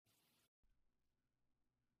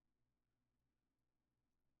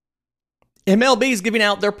MLB is giving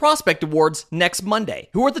out their Prospect Awards next Monday.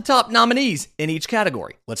 Who are the top nominees in each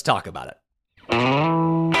category? Let's talk about it.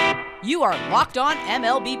 You are Locked On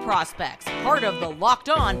MLB Prospects, part of the Locked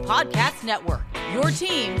On Podcast Network. Your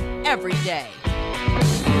team every day.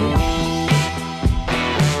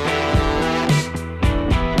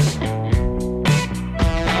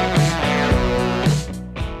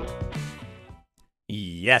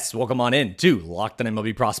 Yes, welcome on in to Locked On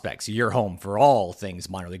MLB Prospects, your home for all things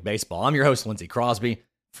minor league baseball. I'm your host, Lindsey Crosby,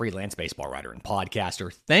 freelance baseball writer and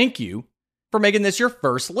podcaster. Thank you for making this your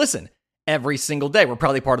first listen every single day. We're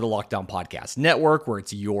proudly part of the Locked On Podcast Network, where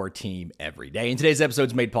it's your team every day. And today's episode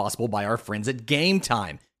is made possible by our friends at Game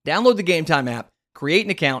Time. Download the Game Time app, create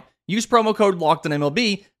an account, use promo code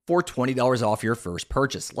LOCKEDONMLB for $20 off your first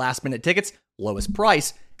purchase. Last minute tickets, lowest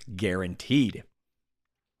price, guaranteed.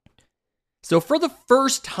 So for the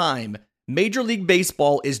first time, Major League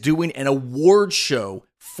Baseball is doing an award show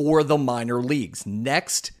for the minor leagues.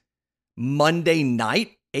 Next Monday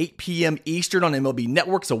night, 8 p.m. Eastern on MLB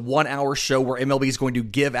Network's a 1-hour show where MLB is going to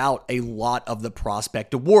give out a lot of the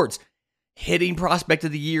prospect awards. Hitting Prospect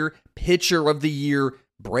of the Year, Pitcher of the Year,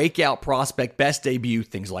 Breakout Prospect, Best Debut,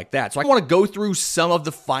 things like that. So I want to go through some of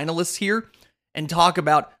the finalists here and talk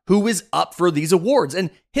about who is up for these awards. And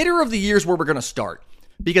Hitter of the Year is where we're going to start,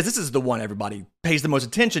 because this is the one everybody pays the most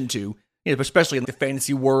attention to, especially in the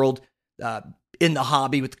fantasy world, in the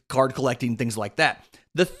hobby with card collecting, things like that.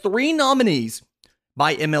 The three nominees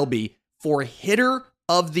by MLB for Hitter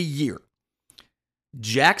of the Year: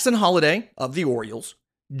 Jackson Holliday of the Orioles,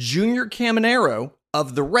 Junior Caminero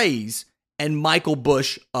of the Rays, and Michael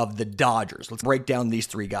Busch of the Dodgers. Let's break down these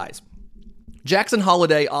three guys. Jackson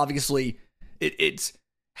Holliday, obviously, it's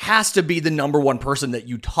has to be the number one person that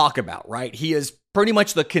you talk about, right? He is pretty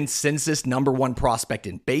much the consensus number one prospect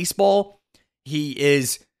in baseball. He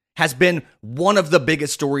has been one of the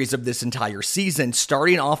biggest stories of this entire season,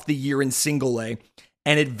 starting off the year in Single A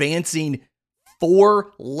and advancing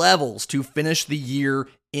 4 levels to finish the year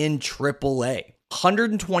in Triple A.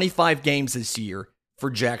 125 games this year for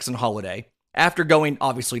Jackson Holliday, after going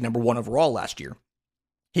obviously number one overall last year.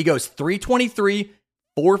 He goes 323,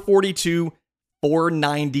 442,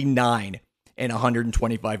 499 in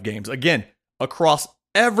 125 games. Again, across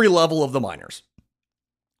every level of the minors.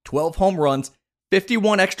 12 home runs,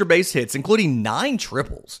 51 extra base hits, including 9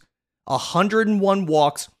 triples, 101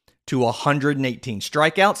 walks to 118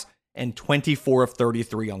 strikeouts, and 24 of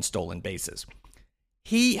 33 on stolen bases.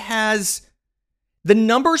 He has the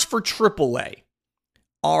numbers for AAA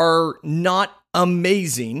are not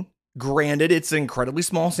amazing. Granted, it's an incredibly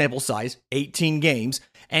small sample size, 18 games,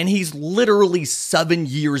 and he's literally 7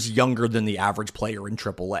 years younger than the average player in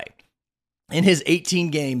AAA. In his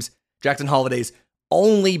 18 games, Jackson Holliday's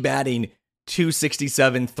only batting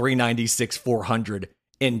 .267, .396, .400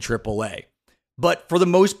 in AAA. But for the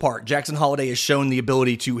most part, Jackson Holliday has shown the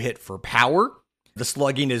ability to hit for power. The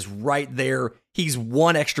slugging is right there. He's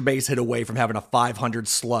 1 extra base hit away from having a .500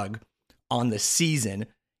 slug on the season.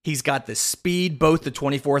 He's got the speed, both the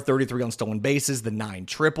 24-33 on stolen bases, the 9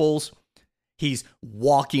 triples. He's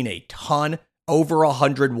walking a ton, over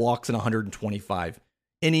 100 walks in 125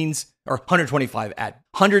 innings, or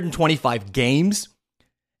 125 games.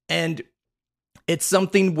 And it's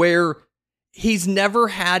something where he's never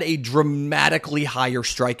had a dramatically higher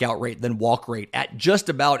strikeout rate than walk rate at just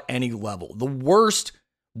about any level. The worst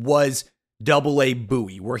was AA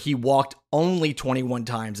Bowie, where he walked only 21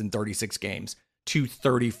 times in 36 games to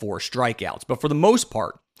 34 strikeouts. But for the most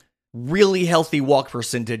part, really healthy walk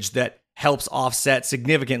percentage that helps offset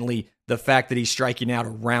significantly the fact that he's striking out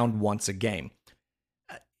around once a game.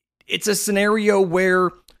 It's a scenario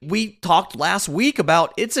where we talked last week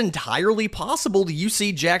about it's entirely possible that you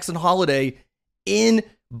see Jackson Holliday in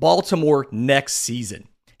Baltimore next season.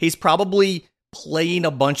 He's probably playing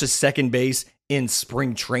a bunch of second base in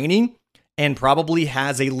spring training and probably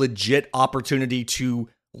has a legit opportunity to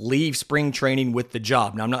leave spring training with the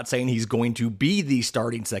job. Now, I'm not saying he's going to be the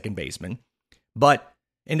starting second baseman, but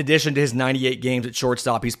in addition to his 98 games at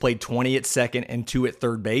shortstop, he's played 20 at second and 2 at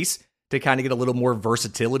third base to kind of get a little more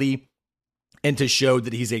versatility and to show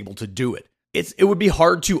that he's able to do it. It would be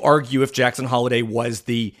hard to argue if Jackson Holliday was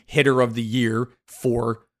the hitter of the year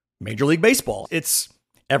for Major League Baseball.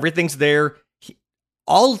 Everything's there.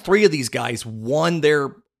 All three of these guys won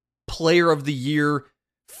their player of the year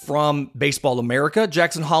from Baseball America.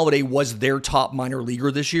 Jackson Holliday was their top minor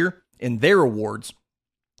leaguer this year in their awards.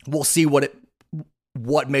 We'll see what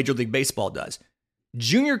Major League Baseball does.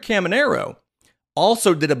 Junior Caminero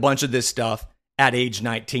also did a bunch of this stuff at age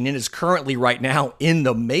 19 and is currently right now in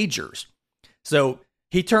the majors. So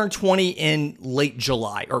he turned 20 in late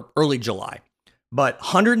July or early July. but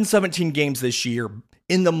 117 games this year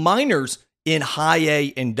in the minors in high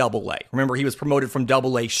A and double A. Remember, he was promoted from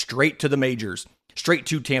double A straight to the majors, straight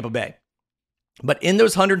to Tampa Bay. But in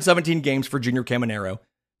those 117 games for Junior Caminero,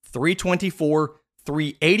 324,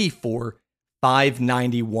 384,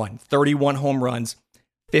 591, 31 home runs,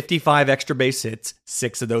 55 extra base hits,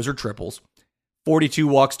 6 of those are triples, 42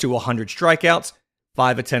 walks to 100 strikeouts,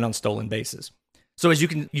 5 of 10 on stolen bases. So as you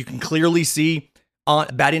can clearly see,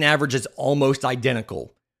 batting average is almost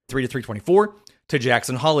identical, 3 to 324 to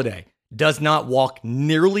Jackson Holliday. Does not walk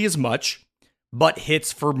nearly as much, but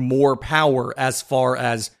hits for more power as far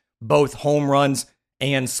as both home runs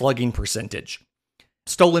and slugging percentage.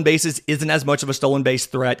 Stolen bases isn't as much of a stolen base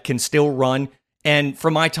threat, can still run. And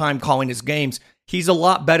from my time calling his games, he's a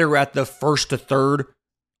lot better at the first to third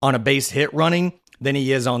on a base hit running than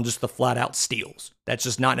he is on just the flat out steals. That's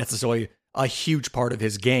just not necessarily a huge part of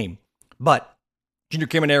his game. But Junior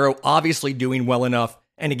Caminero obviously doing well enough.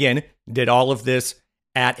 And again, did all of this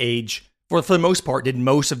at age, for the most part, did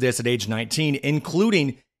most of this at age 19,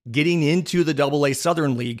 including getting into the AA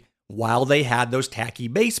Southern League while they had those tacky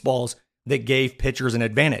baseballs that gave pitchers an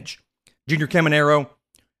advantage. Junior Caminero,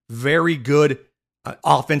 very good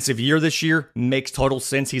offensive year this year. Makes total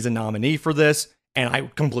sense. He's a nominee for this, and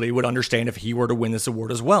I completely would understand if he were to win this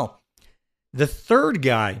award as well. The third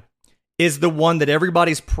guy is the one that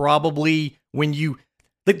everybody's probably,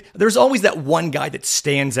 there's always that one guy that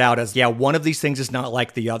stands out as, yeah, one of these things is not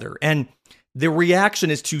like the other. And the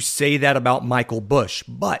reaction is to say that about Michael Busch,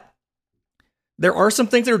 but there are some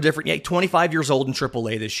things that are different. Yeah, 25 years old in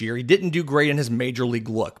AAA this year. He didn't do great in his major league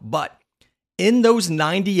look, but in those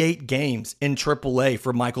 98 games in AAA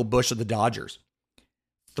for Michael Busch of the Dodgers,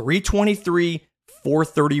 323,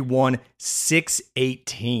 431,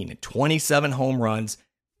 618, 27 home runs,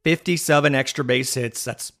 57 extra base hits.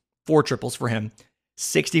 That's 4 triples for him.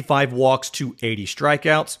 65 walks to 80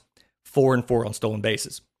 strikeouts, 4 and 4 on stolen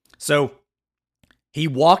bases. So he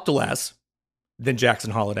walked less than Jackson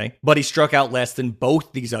Holliday, but he struck out less than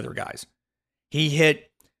both these other guys. He hit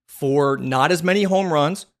for not as many home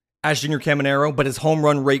runs as Junior Caminero, but his home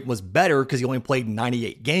run rate was better because he only played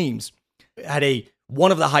 98 games. Had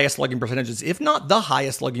one of the highest slugging percentages, if not the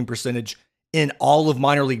highest slugging percentage in all of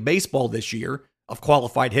minor league baseball this year of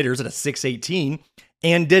qualified hitters at a 618,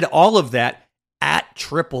 and did all of that at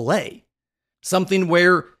AAA. Something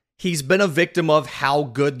where he's been a victim of how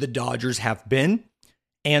good the Dodgers have been,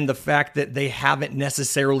 and the fact that they haven't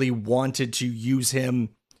necessarily wanted to use him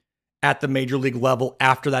at the major league level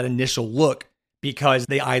after that initial look, because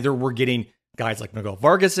they either were getting guys like Miguel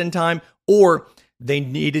Vargas in time, or they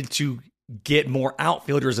needed to get more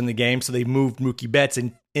outfielders in the game, so they moved Mookie Betts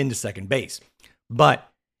into second base. But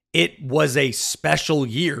it was a special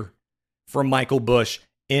year for Michael Busch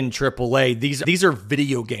in AAA. These are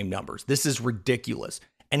video game numbers. This is ridiculous.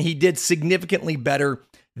 And he did significantly better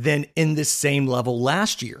than in this same level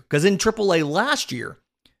last year. Because in AAA last year,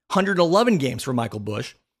 111 games for Michael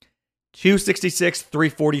Busch, 266,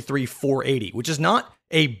 343, 480, which is not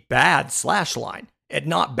a bad slash line. And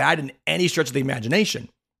not bad in any stretch of the imagination.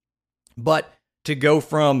 But to go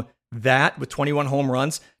from that with 21 home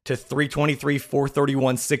runs to 323,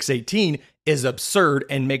 431, 618 is absurd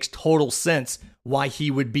and makes total sense why he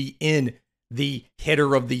would be in the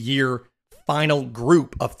hitter of the year final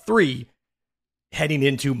group of 3 heading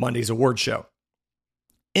into Monday's award show.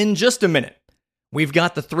 In just a minute, we've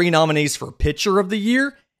got the 3 nominees for pitcher of the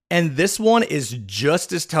year, and this one is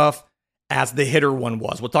just as tough as the hitter one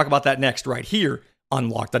was. We'll talk about that next right here on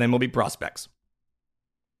Locked on MLB Prospects.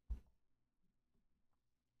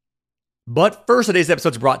 But first, today's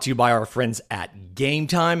episode is brought to you by our friends at Game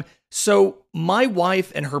Time. So my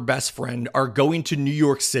wife and her best friend are going to New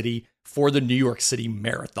York City for the New York City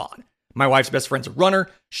Marathon. My wife's best friend's a runner.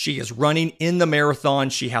 She is running in the marathon.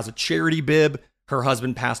 She has a charity bib. Her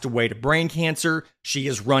husband passed away to brain cancer. She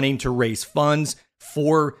is running to raise funds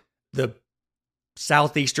for the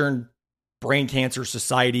Southeastern Brain Cancer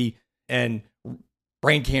Society and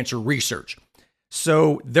brain cancer research.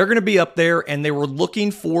 So they're going to be up there, and they were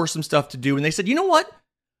looking for some stuff to do. And they said, you know what?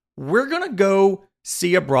 We're going to go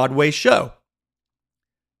see a Broadway show.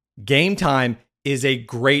 Game Time is a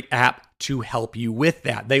great app to help you with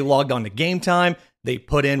that. They logged on to Game Time. They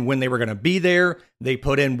put in when they were going to be there. They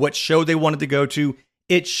put in what show they wanted to go to.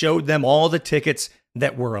 It showed them all the tickets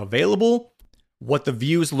that were available, what the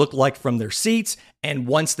views looked like from their seats. And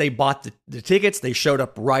once they bought the tickets, they showed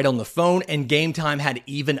up right on the phone, and Game Time had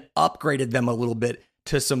even upgraded them a little bit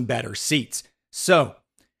to some better seats. So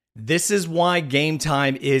this is why Game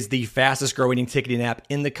Time is the fastest growing ticketing app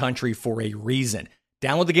in the country for a reason.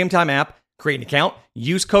 Download the Game Time app, create an account,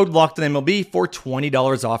 use code LOCKEDONMLB for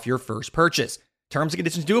 $20 off your first purchase. Terms and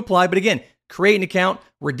conditions do apply, but again, create an account,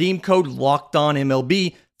 redeem code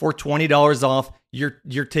LOCKEDONMLB for $20 off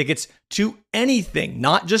your tickets to anything,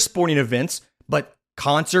 not just sporting events, but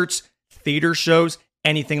concerts, theater shows,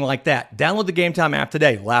 anything like that. Download the Game Time app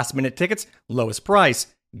today. Last minute tickets, lowest price,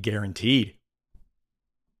 guaranteed.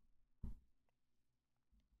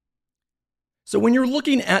 So when you're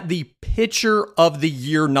looking at the Pitcher of the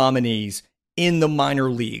Year nominees in the minor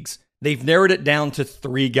leagues, they've narrowed it down to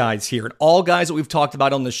 3 guys here. And all guys that we've talked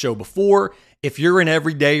about on the show before. If you're an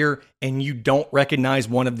everydayer and you don't recognize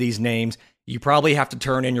one of these names, you probably have to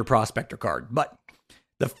turn in your prospector card. But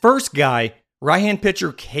the first guy, right-hand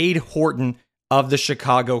pitcher Cade Horton of the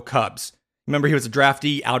Chicago Cubs. Remember, he was a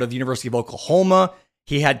draftee out of the University of Oklahoma.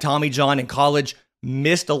 He had Tommy John in college,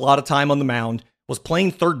 missed a lot of time on the mound, was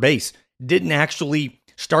playing third base, didn't actually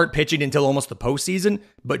start pitching until almost the postseason,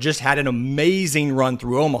 but just had an amazing run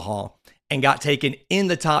through Omaha and got taken in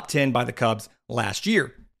the top 10 by the Cubs last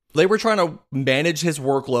year. They were trying to manage his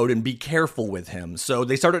workload and be careful with him, so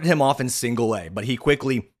they started him off in single A, but he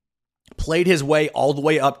quickly played his way all the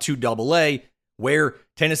way up to double A, where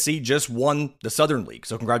Tennessee just won the Southern League,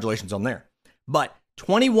 so congratulations on there. But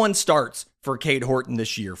 21 starts for Cade Horton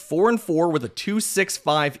this year, 4-4 with a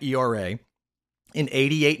 2.65 ERA in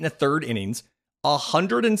 88 and a third innings,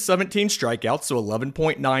 117 strikeouts, so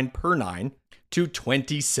 11.9 per 9, to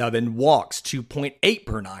 27 walks, 2.8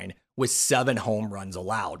 per 9, with 7 home runs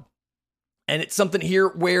allowed. And it's something here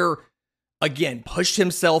where, again, pushed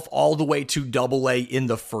himself all the way to double A in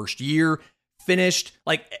the first year, finished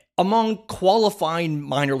like among qualifying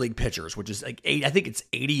minor league pitchers, which is like 8, I think it's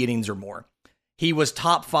 80 innings or more. He was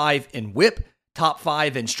top 5 in whip, top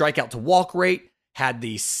 5 in strikeout to walk rate, had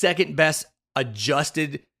the second best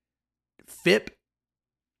adjusted FIP,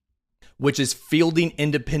 which is fielding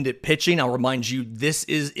independent pitching. I'll remind you, this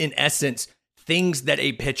is in essence things that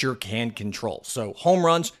a pitcher can control. So home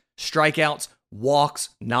runs, strikeouts, walks,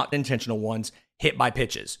 not intentional ones, hit by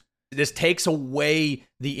pitches. This takes away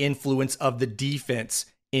the influence of the defense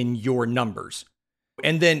in your numbers.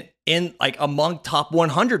 And then in like among top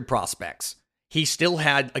 100 prospects, he still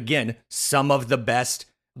had, again, some of the best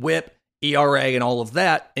whip, ERA, and all of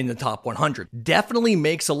that in the top 100. Definitely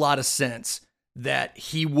makes a lot of sense that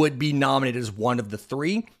he would be nominated as one of the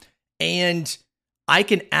 3. And I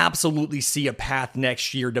can absolutely see a path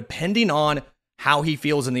next year, depending on how he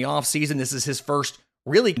feels in the offseason. This is his first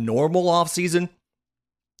really normal offseason.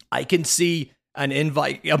 I can see an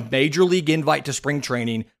invite, a major league invite to spring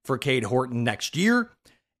training for Cade Horton next year,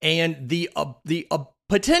 and the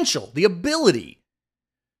potential, the ability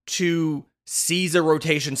to seize a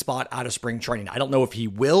rotation spot out of spring training. I don't know if he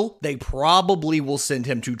will. They probably will send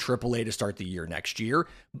him to AAA to start the year next year,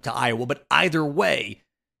 to Iowa. But either way,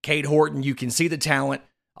 Cade Horton, you can see the talent.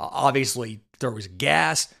 Obviously, throws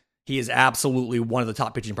gas. He is absolutely one of the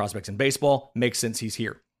top pitching prospects in baseball. Makes sense he's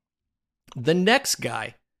here. The next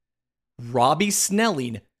guy, Robbie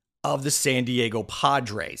Snelling of the San Diego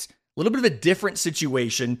Padres. A little bit of a different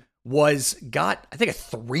situation. Got, I think, a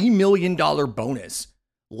 $3 million bonus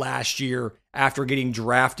last year after getting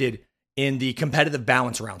drafted in the competitive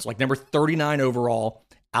balance rounds, like number 39 overall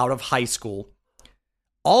out of high school.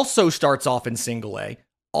 Also starts off in single A.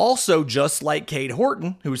 Also, just like Cade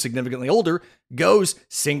Horton, who is significantly older, goes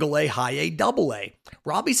single A, high A, double A.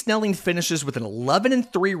 Robbie Snelling finishes with an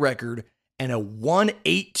 11-3 record and a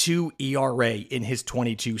 1.82 ERA in his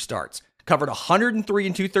 22 starts. Covered 103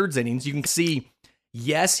 and 2/3 innings. You can see,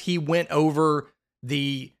 yes, he went over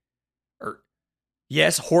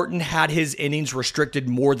yes, Horton had his innings restricted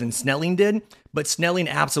more than Snelling did, but Snelling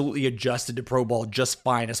absolutely adjusted to pro ball just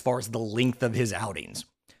fine as far as the length of his outings.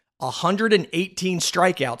 118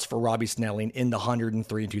 strikeouts for Robbie Snelling in the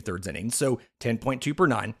 103 and 2/3 innings, so 10.2 per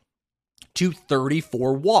 9, to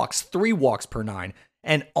 34 walks, 3 walks per 9,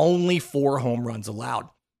 and only 4 home runs allowed.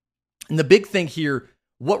 And the big thing here,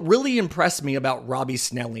 what really impressed me about Robbie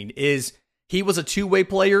Snelling is he was a two-way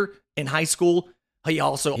player in high school. He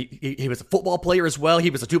was a football player as well.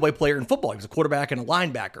 He was a two-way player in football. He was a quarterback and a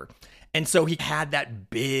linebacker. And so he had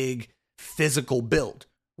that big physical build,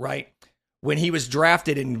 right? When he was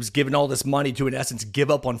drafted and was given all this money to, in essence,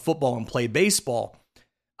 give up on football and play baseball,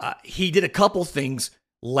 he did a couple things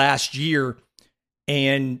last year.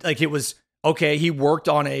 And like it was, okay, he worked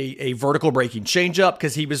on a vertical breaking changeup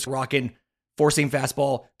because he was rocking forcing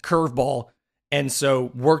fastball, curveball. And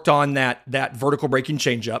so worked on that vertical breaking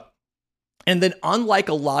changeup. And then unlike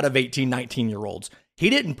a lot of 18, 19-year-olds, he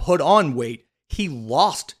didn't put on weight. He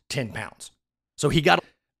lost 10 pounds. So he got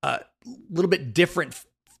a little bit different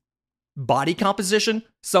body composition,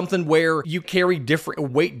 something where you carry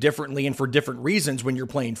different weight differently and for different reasons when you're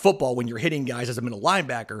playing football, when you're hitting guys as a middle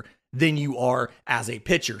linebacker, than you are as a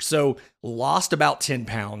pitcher. So lost about 10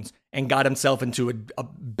 pounds and got himself into a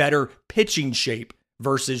better pitching shape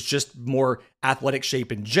versus just more athletic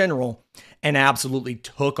shape in general, and absolutely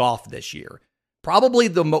took off this year. Probably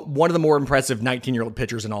one of the more impressive 19-year-old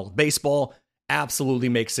pitchers in all of baseball. Absolutely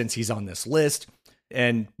makes sense he's on this list,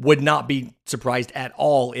 and would not be surprised at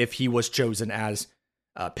all if he was chosen as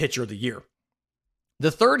pitcher of the year.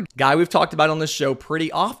 The third guy we've talked about on this show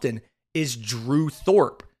pretty often is Drew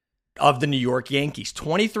Thorpe of the New York Yankees.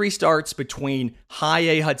 23 starts between High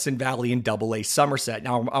A Hudson Valley and Double A Somerset.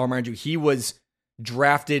 Now, I'll remind you, he was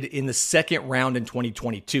drafted in the second round in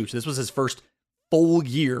 2022. So this was his first full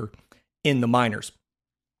year in the minors.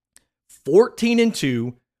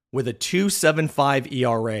 14-2 with a 2.75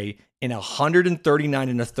 ERA in 139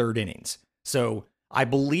 and a third innings. So I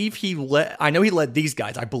believe I know he led these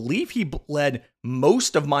guys. I believe he led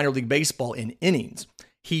most of minor league baseball in innings.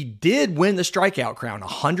 He did win the strikeout crown,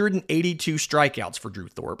 182 strikeouts for Drew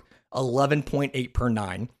Thorpe, 11.8 per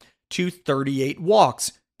nine, 238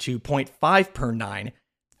 walks, 2.5 per nine,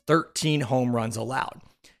 13 home runs allowed.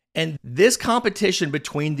 And this competition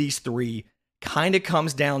between these three kind of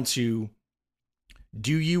comes down to,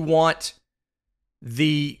 do you want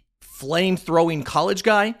the flame-throwing college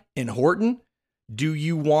guy in Horton? Do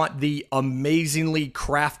you want the amazingly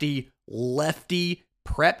crafty lefty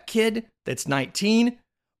prep kid that's 19?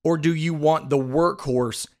 Or do you want the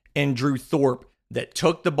workhorse in Drew Thorpe that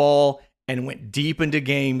took the ball and went deep into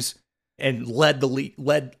games and led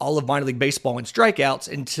all of minor league baseball in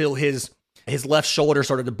strikeouts until his left shoulder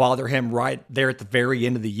started to bother him right there at the very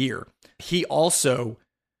end of the year? He also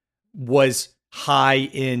was high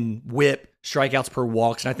in whip, strikeouts per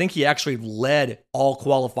walks, and I think he actually led all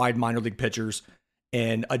qualified minor league pitchers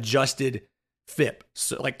in adjusted FIP,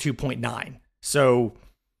 so like 2.9. So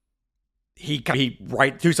he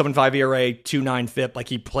right 2.75 ERA, 2.9 FIP, like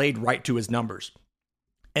he played right to his numbers.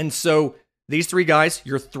 And so these three guys,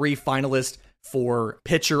 your three finalists for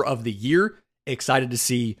pitcher of the year. Excited to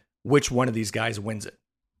see which one of these guys wins it.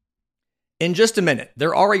 In just a minute,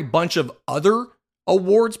 there are a bunch of other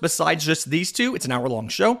awards besides just these two. It's an hour-long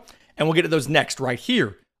show, and we'll get to those next right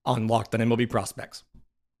here on Locked on MLB Prospects.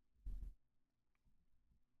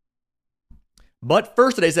 But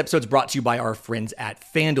first, today's episode is brought to you by our friends at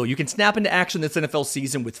FanDuel. You can snap into action this NFL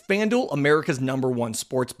season with FanDuel, America's #1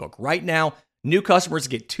 sportsbook. Right now, new customers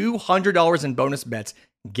get $200 in bonus bets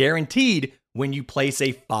guaranteed when you place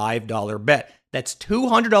a $5 bet. That's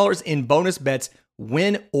 $200 in bonus bets,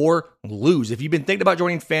 win or lose. If you've been thinking about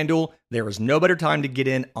joining FanDuel, there is no better time to get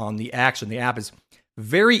in on the action. The app is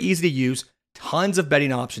very easy to use, tons of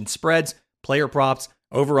betting options, spreads, player props,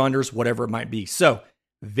 over-unders, whatever it might be. So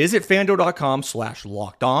visit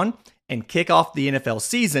FanDuel.com/lockedon and kick off the NFL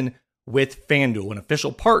season with FanDuel, an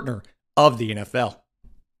official partner of the NFL.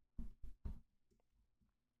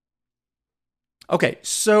 Okay,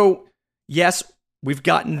 so yes, we've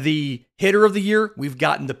gotten the hitter of the year, we've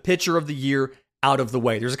gotten the pitcher of the year out of the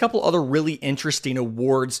way. There's a couple other really interesting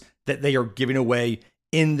awards that they are giving away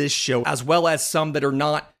in this show, as well as some that are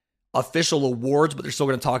not official awards, but they're still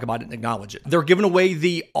going to talk about it and acknowledge it. They're giving away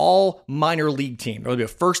the all minor league team. There'll be a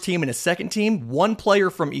first team and a second team, one player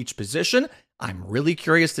from each position. I'm really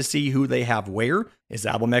curious to see who they have where. Is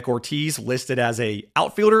Abelmek Ortiz listed as a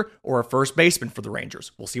outfielder or a first baseman for the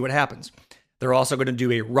Rangers? We'll see what happens. They're also going to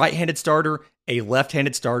do a right-handed starter, a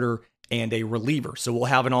left-handed starter, and a reliever. So we'll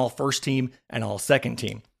have an all first team and all second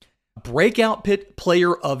team. Breakout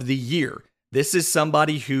player of the year. This is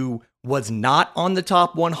somebody who was not on the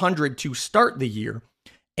top 100 to start the year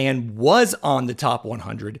and was on the top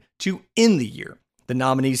 100 to end the year. The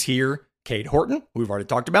nominees here, Cade Horton, who we've already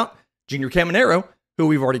talked about, Junior Caminero, who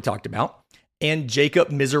we've already talked about, and Jacob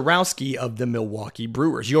Misiorowski of the Milwaukee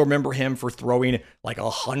Brewers. You'll remember him for throwing like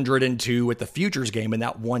 102 at the Futures game in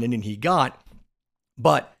that one inning he got.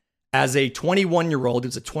 But as a 21-year-old,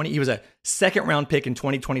 he was a second-round pick in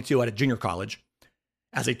 2022 out of junior college.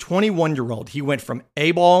 As a 21-year-old, he went from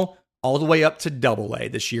A-ball all the way up to Double A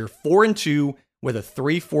this year, 4-2 with a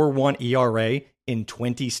 3.41 ERA in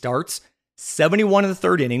 20 starts, 71 in the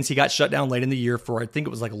third innings. He got shut down late in the year for, I think it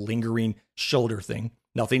was like a lingering shoulder thing,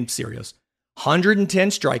 nothing serious. 110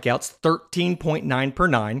 strikeouts, 13.9 per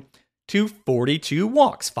nine, 242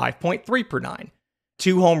 walks, 5.3 per nine,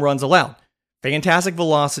 2 home runs allowed. Fantastic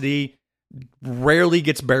velocity, rarely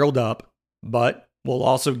gets barreled up, but will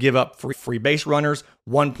also give up free base runners.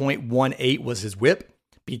 1.18 was his whip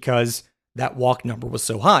because that walk number was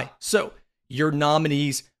so high. So your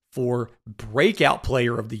nominees for breakout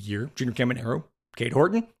player of the year, Junior Caminero, Cade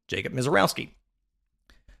Horton, Jacob Misiorowski.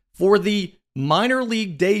 For the minor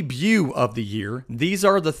league debut of the year, these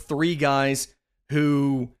are the three guys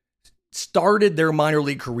who started their minor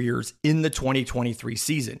league careers in the 2023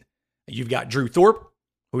 season. You've got Drew Thorpe,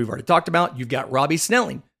 who we've already talked about. You've got Robbie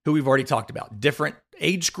Snelling, who we've already talked about. Different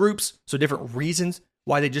age groups, so different reasons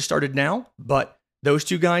why they just started now. But those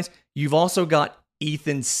two guys. You've also got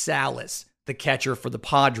Ethan Salas, the catcher for the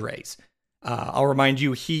Padres. I'll remind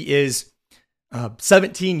you, he is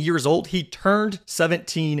 17 years old. He turned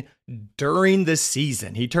 17 during the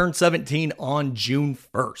season. He turned 17 on June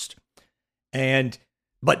 1st.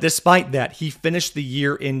 But despite that, he finished the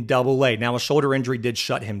year in Double-A. Now, a shoulder injury did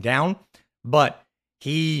shut him down, but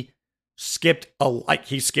he skipped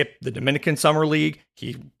the Dominican Summer League.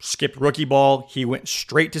 He skipped rookie ball. He went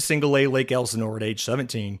straight to Single-A Lake Elsinore at age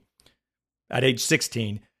 16,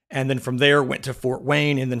 and then from there went to Fort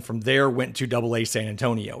Wayne, and then from there went to Double-A San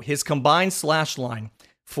Antonio. His combined slash line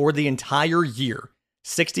for the entire year,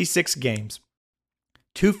 66 games,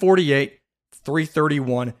 248,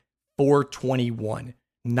 331, 421.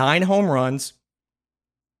 9 home runs,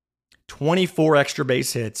 24 extra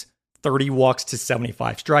base hits, 30 walks to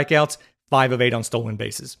 75 strikeouts, 5 of 8 on stolen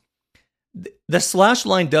bases. The slash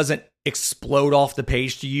line doesn't explode off the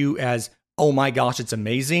page to you as, oh my gosh, it's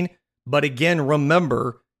amazing. But again,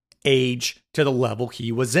 remember age to the level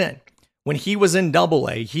he was in. When he was in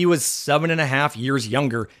Double-A, he was 7.5 years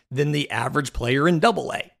younger than the average player in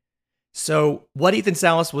Double-A. So what Ethan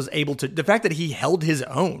Salas was able to, the fact that he held his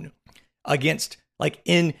own against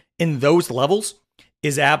in those levels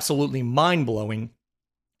is absolutely mind-blowing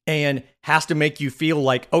and has to make you feel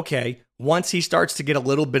like, okay, once he starts to get a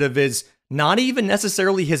little bit of his, not even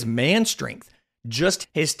necessarily his man strength, just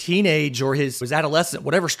his teenage or his adolescent,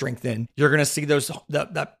 whatever strength in, you're going to see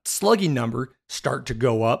that slugging number start to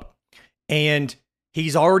go up. And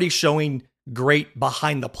he's already showing great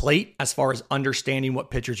behind the plate as far as understanding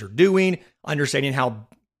what pitchers are doing, understanding how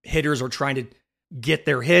hitters are trying to get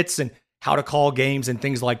their hits and how to call games and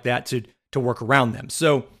things like that to work around them.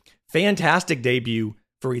 So fantastic debut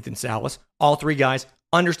for Ethan Salas. All 3 guys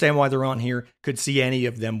understand why they're on here, could see any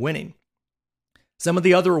of them winning. Some of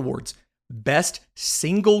the other awards, best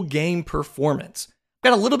single game performance.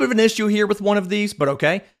 Got a little bit of an issue here with one of these, but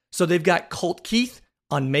okay. So they've got Colt Keith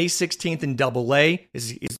on May 16th in Double-A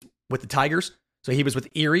is with the Tigers. So he was with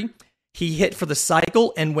Erie. He hit for the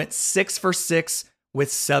cycle and went 6 for 6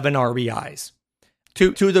 with 7 RBIs.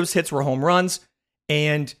 Two of those hits were home runs,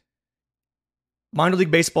 and minor league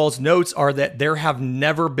baseball's notes are that there's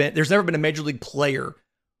never been a major league player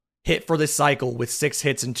hit for the cycle with 6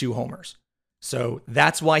 hits and 2 homers. So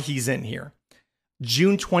that's why he's in here.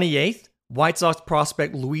 June 28th, White Sox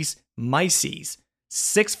prospect Luis Mises,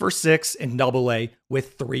 6 for 6 in Double-A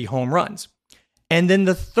with 3 home runs. And then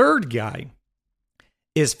the third guy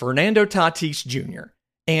is Fernando Tatis Jr.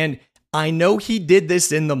 And I know he did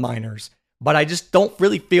this in the minors, but I just don't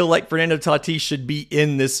really feel like Fernando Tatis should be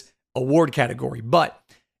in this award category. But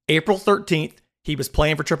April 13th, he was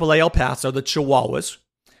playing for AAA El Paso, the Chihuahuas,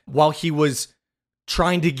 while he was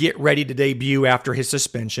trying to get ready to debut after his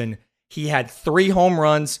suspension. He had 3 home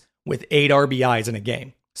runs with 8 RBIs in a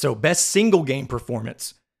game. So best single game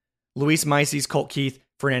performance, Luis Mises, Colt Keith,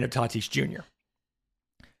 Fernando Tatis Jr.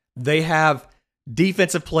 They have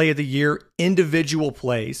defensive play of the year, individual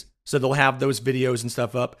plays. So they'll have those videos and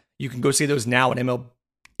stuff up. You can go see those now at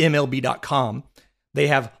MLB.com. They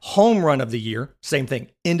have home run of the year, same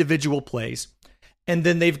thing, individual plays. And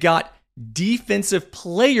then they've got defensive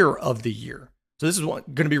player of the year. So this is going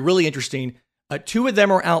to be really interesting. 2 of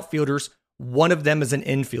them are outfielders. 1 of them is an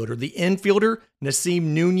infielder. The infielder, Nasim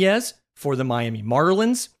Nunez for the Miami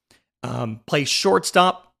Marlins, plays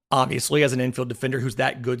shortstop, obviously, as an infield defender who's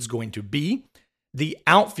that good's going to be. The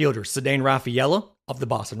outfielder, Cedane Rafaela of the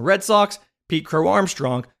Boston Red Sox, Pete Crow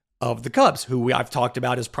Armstrong of the Cubs, who I've talked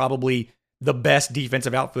about as probably the best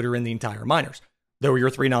defensive outfielder in the entire minors. There were your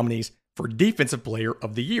 3 nominees for Defensive Player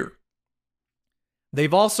of the Year.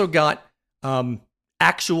 They've also got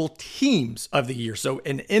actual teams of the year. So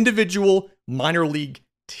an individual minor league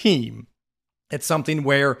team. It's something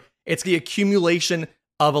where it's the accumulation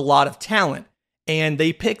of a lot of talent. And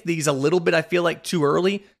they picked these a little bit, I feel like, too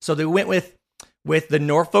early. So they went with the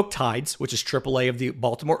Norfolk Tides, which is AAA of the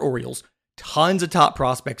Baltimore Orioles. Tons of top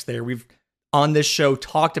prospects there. We've, on this show,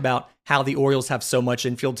 talked about how the Orioles have so much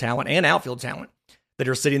infield talent and outfield talent that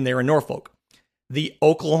are sitting there in Norfolk. The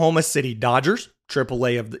Oklahoma City Dodgers,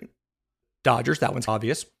 AAA of the Dodgers, that one's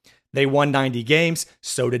obvious. They won 90 games.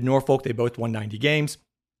 So did Norfolk. They both won 90 games.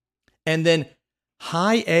 And then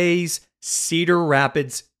High A's Cedar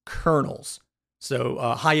Rapids Colonels. So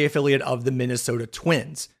High A affiliate of the Minnesota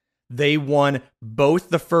Twins. They won both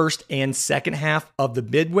the first and second half of the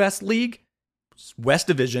Midwest League, West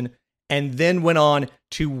Division, and then went on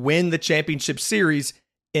to win the championship series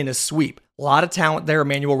in a sweep. A lot of talent there.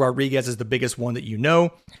 Emmanuel Rodriguez is the biggest one that you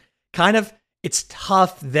know. It's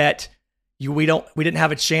tough that we didn't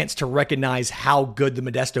have a chance to recognize how good the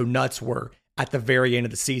Modesto Nuts were at the very end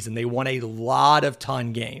of the season. They won a lot of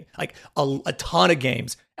ton game, like a ton of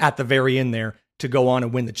games at the very end there to go on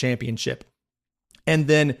and win the championship. And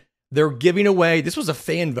then they're giving away, this was a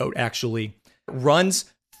fan vote actually, runs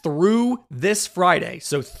through this Friday.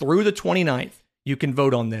 So through the 29th, you can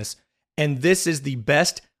vote on this. And this is the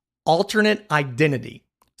best alternate identity.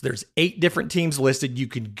 So there's 8 different teams listed. You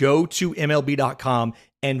can go to MLB.com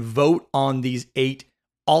and vote on these 8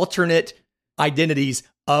 alternate identities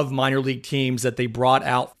of minor league teams that they brought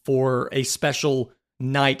out for a special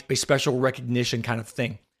night, a special recognition kind of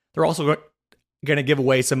thing. They're also going to give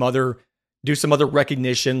away some other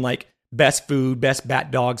recognition like best food, best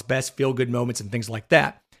bat dogs, best feel good moments, and things like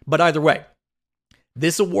that. But either way,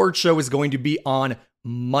 this award show is going to be on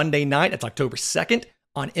Monday night. It's October 2nd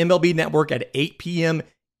on MLB Network at 8 p.m.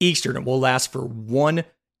 Eastern. It will last for 1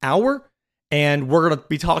 hour. And we're going to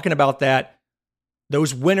be talking about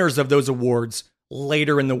those winners of those awards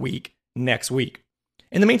later in the week, next week.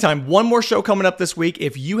 In the meantime, one more show coming up this week.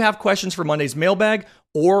 If you have questions for Monday's mailbag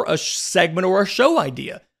or a segment or a show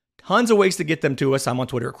idea, tons of ways to get them to us. I'm on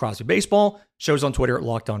Twitter at Crosby Baseball. Show's on Twitter at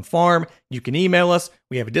Locked On Farm. You can email us.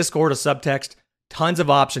 We have a Discord, a subtext, tons of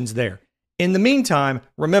options there. In the meantime,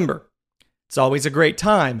 remember, it's always a great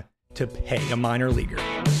time to pay a minor leaguer.